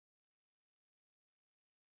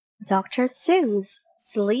Dr. Seuss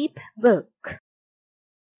Sleep Book.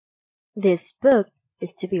 This book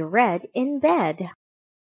is to be read in bed.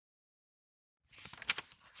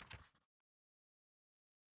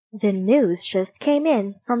 The news just came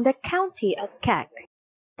in from the county of Keck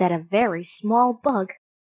that a very small bug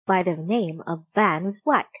by the name of Van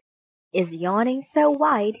Vleck is yawning so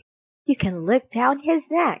wide you can look down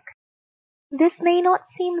his neck. This may not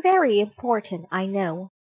seem very important, I know,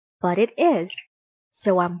 but it is,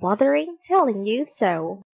 so I'm bothering telling you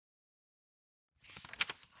so.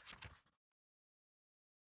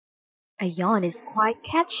 A yawn is quite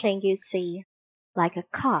catching, you see, like a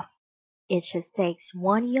cough. It just takes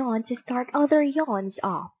one yawn to start other yawns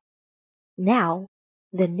off. Now,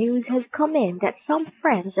 the news has come in that some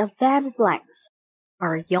friends of Van Vleck's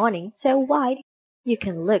are yawning so wide you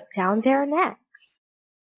can look down their necks.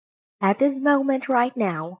 At this moment right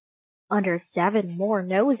now, under 7 more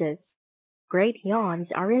noses, great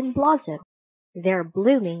yawns are in blossom. They're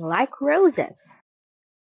blooming like roses.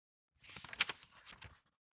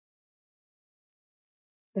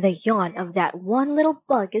 The yawn of that one little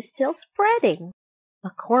bug is still spreading.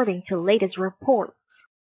 According to latest reports,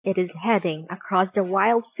 it is heading across the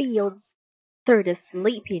wild fields, through the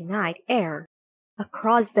sleepy night air,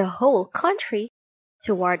 across the whole country,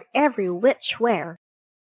 toward every which where.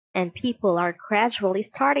 And people are gradually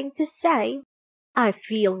starting to say, "I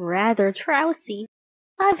feel rather drowsy.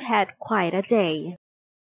 I've had quite a day."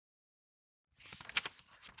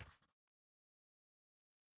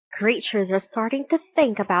 Creatures are starting to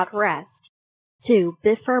think about rest. 2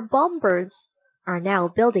 biffer bombers are now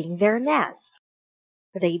building their nest.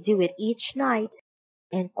 They do it each night,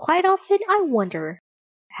 and quite often I wonder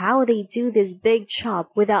how they do this big job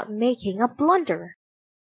without making a blunder.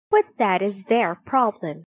 But that is their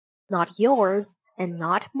problem, not yours and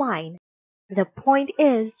not mine. The point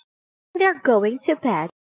is, they're going to bed,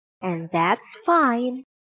 and that's fine.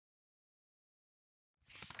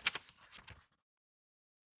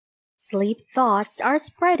 Sleep thoughts are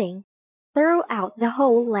spreading throughout the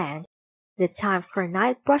whole land. The time for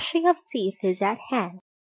night brushing of teeth is at hand.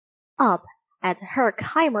 Up at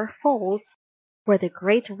Herkheimer Falls, where the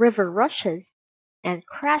great river rushes and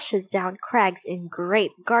crashes down crags in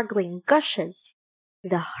great gargling gushes,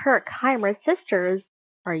 the Herkheimer sisters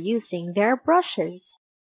are using their brushes.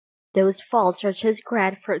 Those falls are just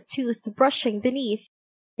grand for tooth brushing beneath,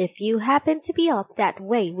 if you happen to be up that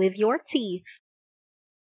way with your teeth.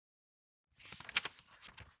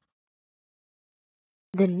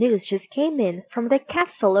 The news just came in from the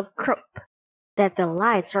castle of Krupp that the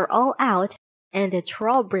lights are all out and the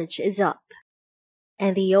drawbridge is up.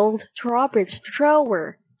 And the old drawbridge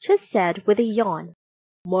drawer just said with a yawn,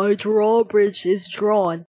 "My drawbridge is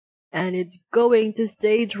drawn, and it's going to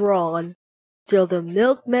stay drawn till the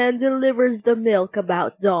milkman delivers the milk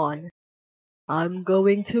about dawn. I'm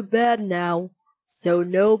going to bed now, so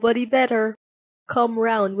nobody better come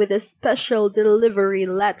round with a special delivery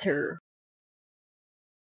letter."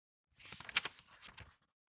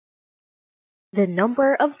 The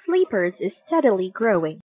number of sleepers is steadily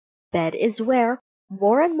growing. Bed is where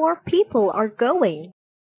more and more people are going.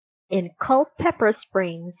 In Culpeper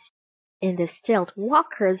Springs, in the Stilt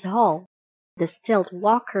Walkers' Hall, the Stilt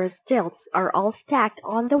Walkers' stilts are all stacked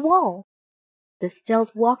on the wall. The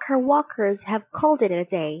Stilt Walkers have called it a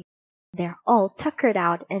day. They're all tuckered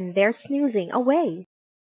out and they're snoozing away.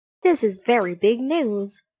 This is very big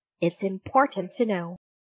news. It's important to know.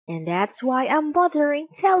 And that's why I'm bothering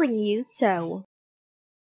telling you so.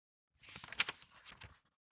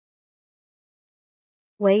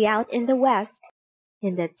 Way out in the west,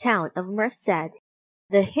 in the town of Merced,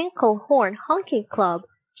 the Hinklehorn Honking Club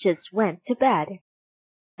just went to bed.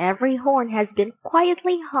 Every horn has been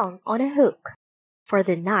quietly hung on a hook for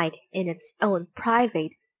the night in its own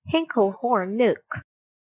private Hinklehorn nook.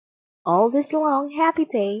 All this long happy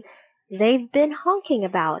day they've been honking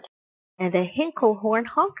about, and the Hinklehorn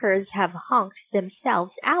honkers have honked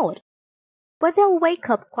themselves out. But they'll wake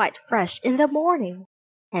up quite fresh in the morning,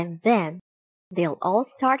 and then they'll all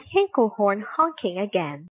start Hinklehorn honking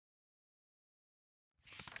again.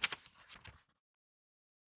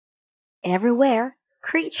 Everywhere,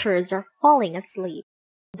 creatures are falling asleep.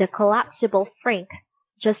 The collapsible Frink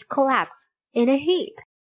just collapsed in a heap.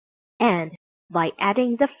 And by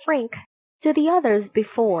adding the Frink to the others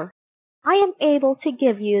before, I am able to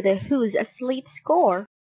give you the Who's Asleep score.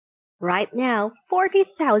 Right now,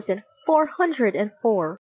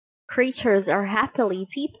 40,404 creatures are happily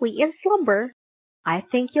deeply in slumber. I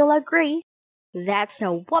think you'll agree, that's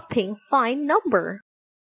a whopping fine number.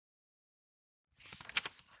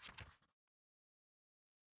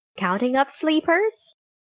 Counting up sleepers?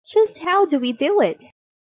 Just how do we do it?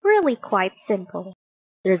 Really quite simple.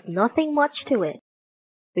 There's nothing much to it.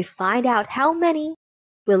 We find out how many,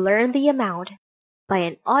 we learn the amount by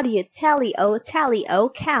an audio tally-o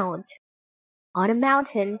count. On a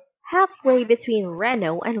mountain, halfway between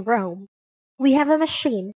Reno and Rome, we have a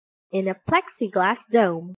machine in a plexiglass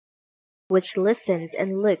dome, which listens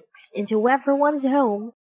and looks into everyone's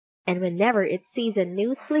home, and whenever it sees a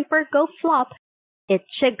new sleeper go flop, it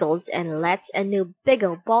jiggles and lets a new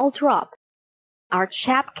biggle ball drop. Our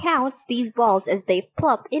chap counts these balls as they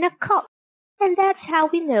plop in a cup, and that's how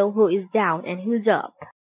we know who is down and who's up.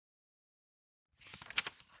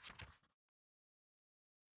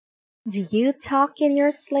 Do you talk in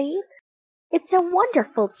your sleep? It's a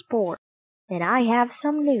wonderful sport, and I have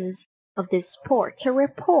some news of this sport to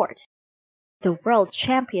report. The world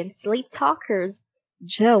champion sleep talkers,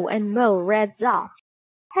 Joe and Mo Reds Off,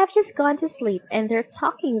 have just gone to sleep and they're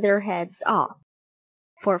talking their heads off.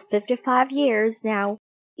 For 55 years now,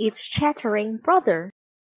 each chattering brother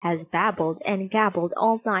has babbled and gabbled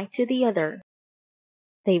all night to the other.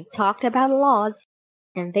 They've talked about laws,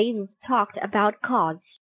 and they've talked about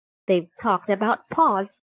cause. They've talked about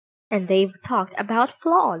pause, and they've talked about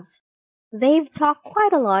flaws. They've talked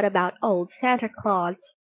quite a lot about old Santa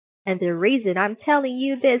Claus. And the reason I'm telling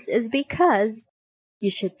you this is because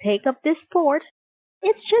you should take up this sport.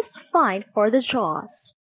 It's just fine for the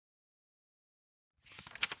jaws.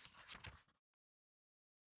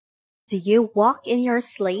 Do you walk in your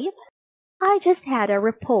sleep? I just had a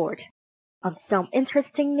report of some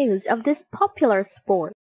interesting news of this popular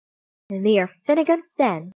sport. Near Finnegan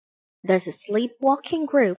Fen, there's a sleepwalking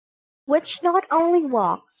group which not only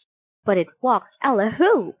walks, but it walks a la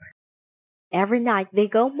hoop. Every night they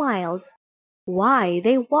go miles. Why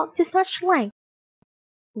they walk to such length?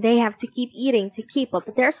 They have to keep eating to keep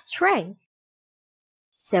up their strength.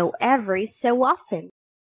 So every so often,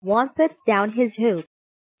 one puts down his hoop,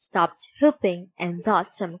 stops hooping, and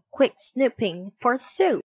does some quick snooping for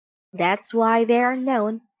soup. That's why they are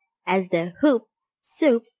known as the Hoop,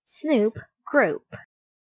 Soup, Snoop Group.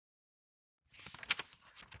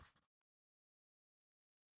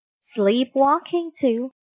 Sleepwalking,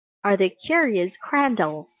 too, are the curious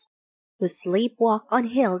Crandalls, who sleepwalk on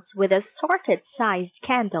hills with assorted-sized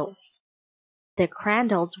candles. The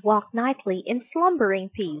Crandalls walk nightly in slumbering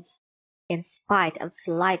peace, in spite of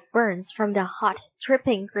slight burns from the hot,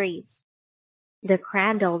 dripping grease. The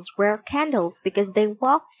Crandalls wear candles because they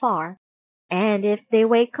walk far, and if they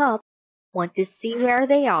wake up, want to see where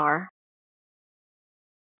they are.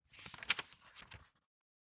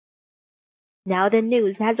 Now the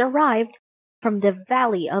news has arrived from the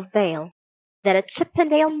Valley of Vale that a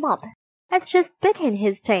Chippendale Mupp has just bitten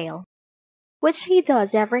his tail, which he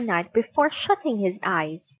does every night before shutting his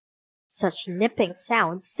eyes. Such nipping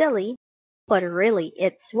sounds silly, but really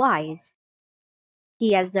it's wise.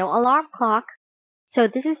 He has no alarm clock, so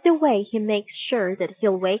this is the way he makes sure that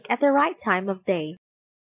he'll wake at the right time of day.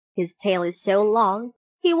 His tail is so long,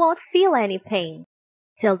 he won't feel any pain,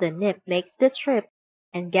 till the nip makes the trip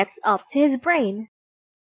and gets up to his brain.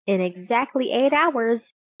 In exactly 8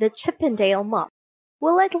 hours, the Chippendale Mupp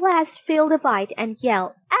will at last feel the bite and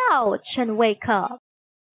yell, "Ouch!" and wake up.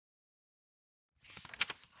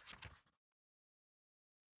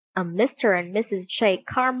 A Mr. and Mrs. J.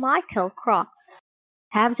 Carmichael Crocs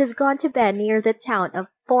have just gone to bed near the town of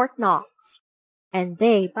Fort Knox, and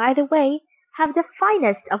they, by the way, have the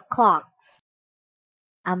finest of clocks.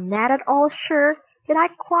 I'm not at all sure that I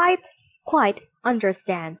quite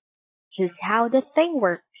understand just how the thing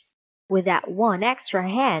works with that one extra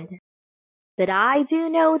hand. But I do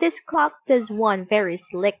know this clock does one very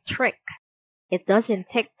slick trick. It doesn't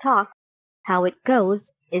tick-tock. How it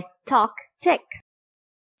goes is tock-tick.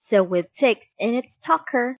 So with ticks in its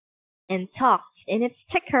tocker and tocks in its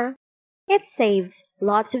ticker, it saves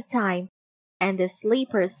lots of time and the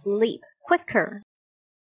sleepers sleep quicker.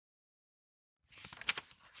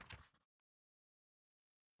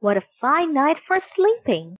 What a fine night for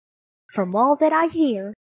sleeping! From all that I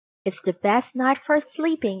hear, it's the best night for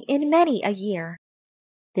sleeping in many a year.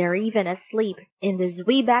 They're even asleep in the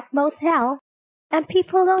Zwieback Motel, and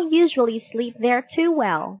people don't usually sleep there too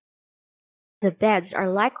well. The beds are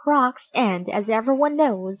like rocks and, as everyone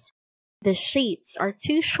knows, the sheets are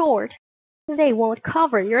too short. They won't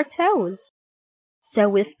cover your toes.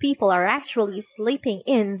 So if people are actually sleeping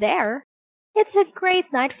in there, it's a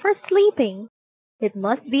great night for sleeping. It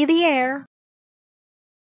must be the air.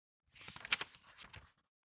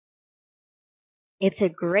 It's a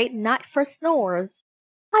great night for snores.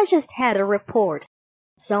 I just had a report.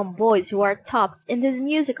 Some boys who are tops in this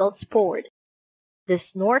musical sport. The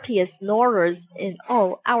snortiest snorers in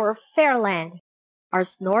all our fair land are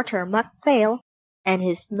Snorter McPhail and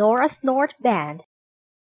he snore a snort band.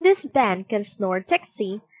 This band can snore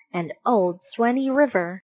Dixie and Old Swanee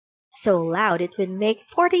River, so loud it would make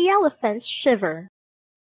 40 elephants shiver.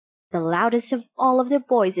 The loudest of all of the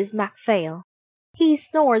boys is MacPhail. He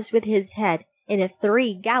snores with his head in a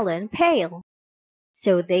 3-gallon pail.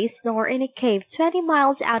 So they snore in a cave 20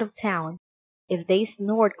 miles out of town. If they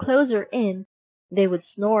snored closer in, they would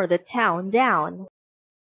snore the town down.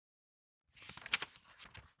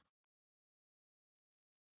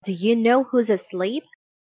 Do you know who's asleep?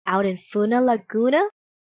 Out in Funa Laguna?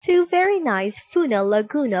 2 very nice Funa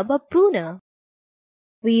Laguna baboona.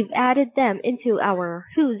 We've added them into our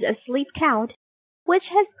Who's Asleep count, which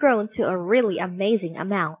has grown to a really amazing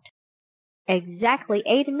amount. Exactly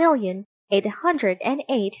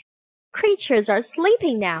 8,808 creatures are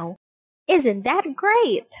sleeping now. Isn't that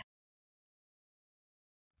great?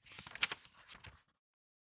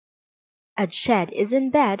 A Ched is in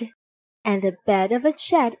bed, and the bed of a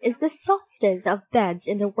Ched is the softest of beds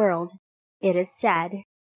in the world. It is said.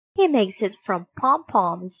 He makes it from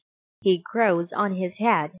pom-poms he grows on his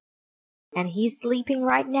head. And he's sleeping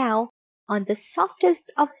right now on the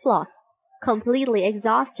softest of fluff, completely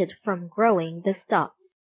exhausted from growing the stuff.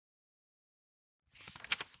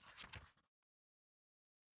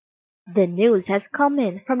 The news has come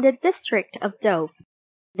in from the district of Dove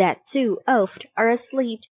that 2 oafed are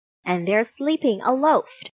asleep, and they're sleeping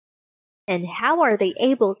aloft. And how are they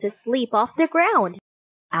able to sleep off the ground?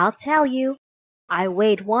 I'll tell you. I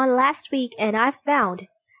weighed one last week and I found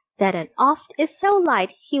that an oft is so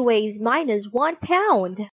light he weighs -1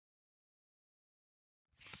 pound.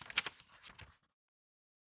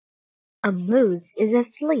 A moose is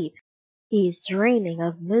asleep. He is dreaming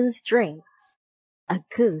of moose drinks. A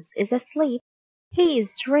goose is asleep. He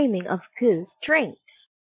is dreaming of goose drinks.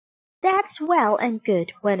 That's well and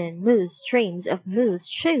good when a moose dreams of moose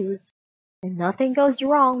shoes, and nothing goes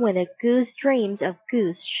wrong when a goose dreams of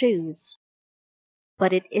goose shoes.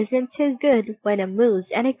 But it isn't too good when a moose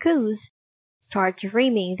and a goose start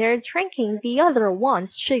dreaming they're drinking the other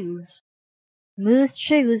one's shoes. Moose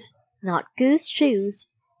shoes, not goose shoes,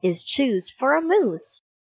 is shoes for a moose,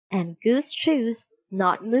 and goose shoes,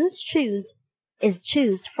 not moose shoes, is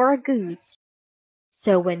shoes for a goose.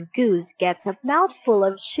 So when goose gets a mouthful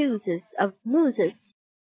of shoes of mooses,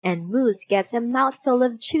 and moose gets a mouthful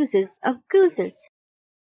of shoes of gooses,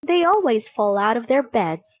 they always fall out of their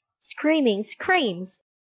beds, screaming screams.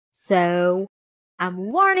 So,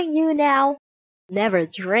 I'm warning you now, never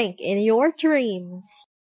drink in your dreams.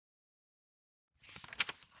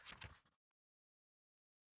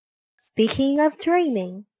 Speaking of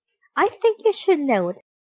dreaming, I think you should note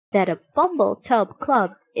that a Bumble Tub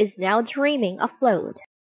Club is now dreaming afloat.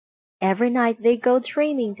 Every night they go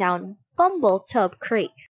dreaming down Bumble Tub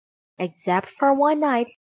Creek, except for one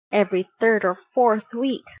night every 3rd or 4th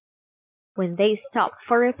week, when they stop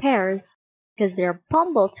for repairs, 'cause their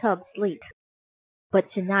bumble tubs leak. But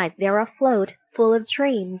tonight they're afloat, full of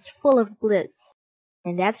dreams, full of bliss,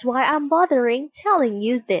 and that's why I'm bothering telling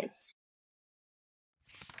you this.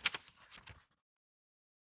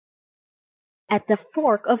 At the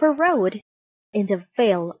fork of a road, in the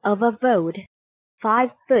vale of a woad,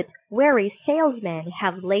 5-foot weary salesmen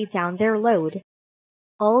have laid down their load.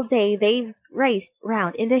 All day they've raced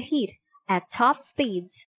round in the heat at top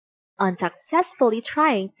speeds, unsuccessfully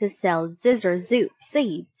trying to sell Zizzer Zoop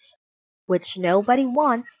seeds, which nobody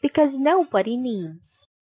wants because nobody needs.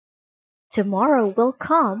 Tomorrow will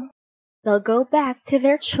come, they'll go back to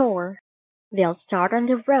their chore, they'll start on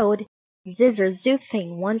the road, Zizzer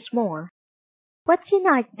Zooping once more. But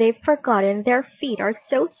tonight they've forgotten their feet are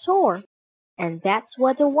so sore, and that's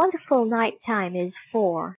what the wonderful night time is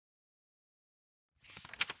for.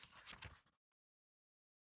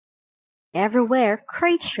 Everywhere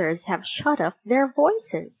creatures have shut off their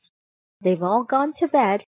voices. They've all gone to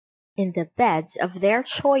bed in the beds of their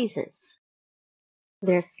choices.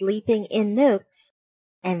 They're sleeping in nooks,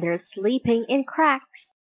 and they're sleeping in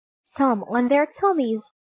cracks, some on their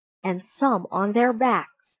tummies, and some on their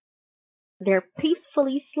backs. They're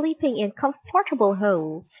peacefully sleeping in comfortable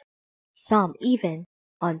holes, some even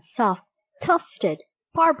on soft, tufted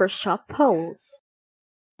barbershop poles.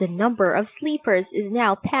 The number of sleepers is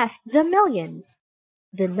now past the millions.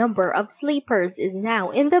 The number of sleepers is now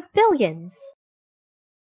in the billions.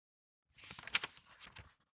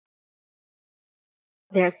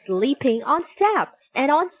 They're sleeping on steps and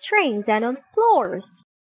on strings and on floors,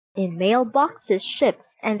 in mailboxes,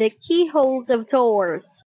 ships, and the keyholes of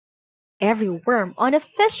doors. Every worm on a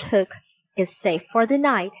fish hook is safe for the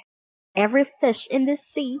night. Every fish in the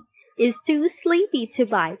sea is too sleepy to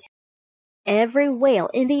bite. Every whale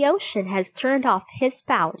in the ocean has turned off his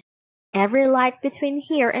spout, Every light between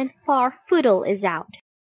here and far Foodle is out.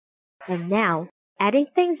 And now, adding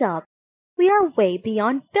things up, we are way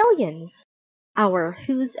beyond billions. Our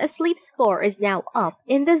Who's Asleep score is now up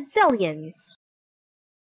in the zillions.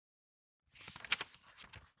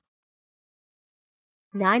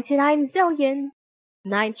 99 zillion,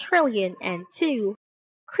 9 trillion and 2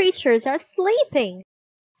 creatures are sleeping.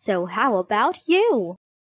 So how about you?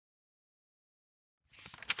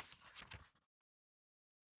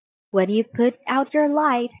 When you put out your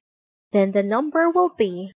light, then the number will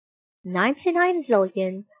be 99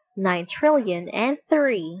 zillion, 9 trillion and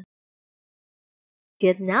 3.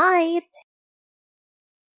 Good night.